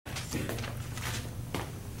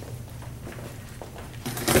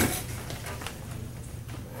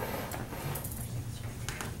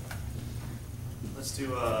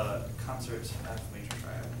concert F major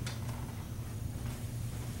triad.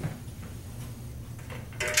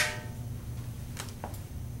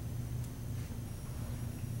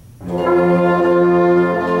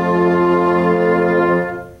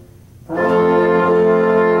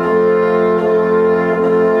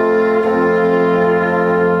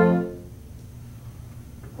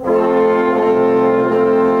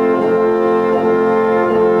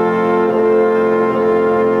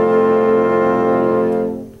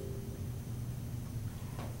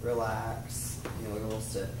 Relax, you know, a little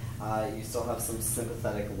stiff. You still have some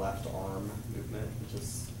sympathetic left arm movement,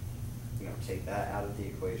 just, you know, take that out of the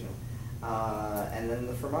equation. And then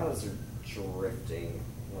the fermatas are drifting,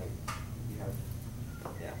 like, you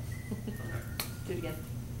have, yeah. Do it again.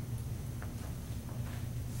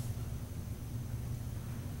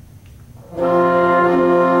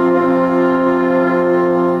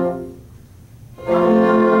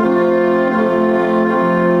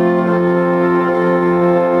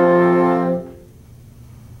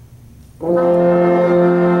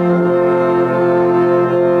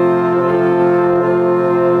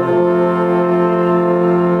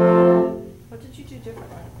 What did you do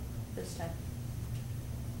differently this time?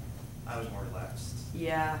 I was more relaxed.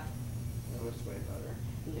 Yeah, That looks way better.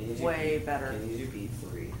 Can you do way beat- better. Can you do beat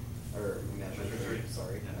 3? Or measure Measure 3, three.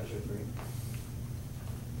 sorry, Yeah. measure 3.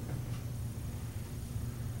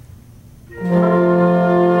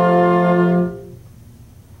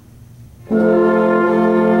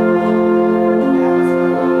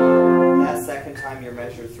 That second time you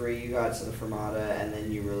measure 3, you got to the fermata, and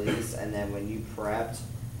then you release, and then when you prepped,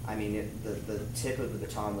 I mean, the tip of the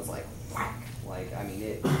baton was like whack. Like, I mean,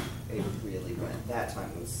 it really went. That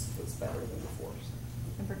time was better than before.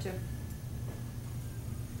 Number 2.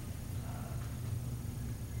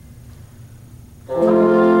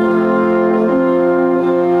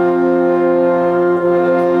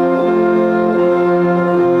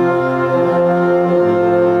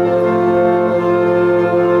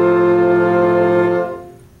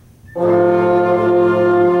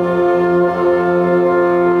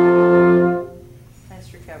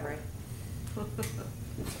 Nice recovery.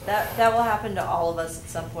 That will happen to all of us at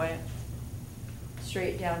some point.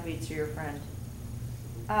 Straight down beats are your friend.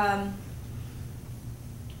 I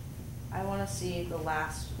want to see the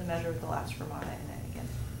measure of the last fermata in it again.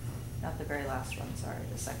 Not the very last one, sorry,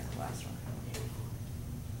 the second to last one.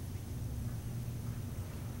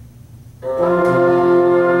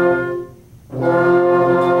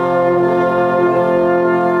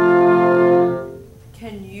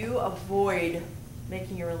 Can you avoid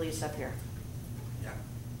making a release up here? Yeah.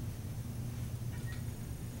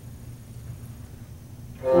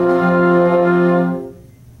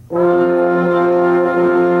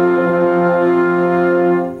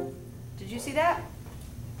 Did you see that?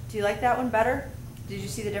 Do you like that one better? Did you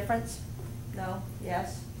see the difference? No?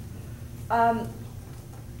 Yes?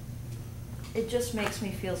 It just makes me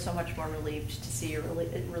feel so much more relieved to see your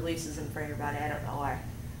releases in front of your body. I don't know why.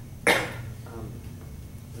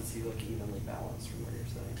 Does he look evenly balanced from where you're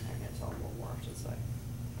sitting? I can't tell what more to say.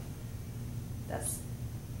 That's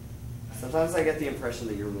Sometimes I get the impression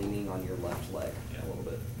that you're leaning on your left leg Yeah. a little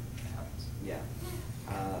bit. It happens. Yeah.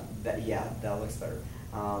 That looks better.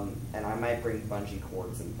 And I might bring bungee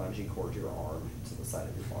cords and bungee cord your arm to the side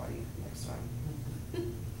of your body next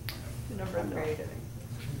time. number I'm not 3. kidding.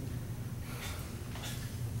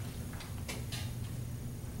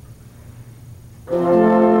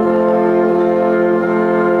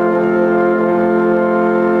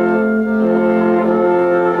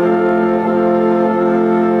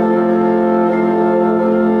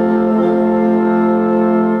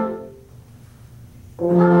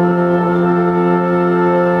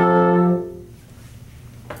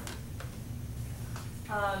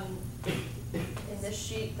 In this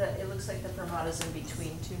sheet, it looks like the fermata's in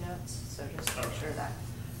between 2 notes, so just make Okay. sure of that.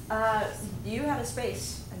 You had a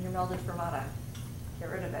space in your melded fermata. Get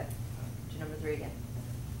rid of it. Do number 3 again.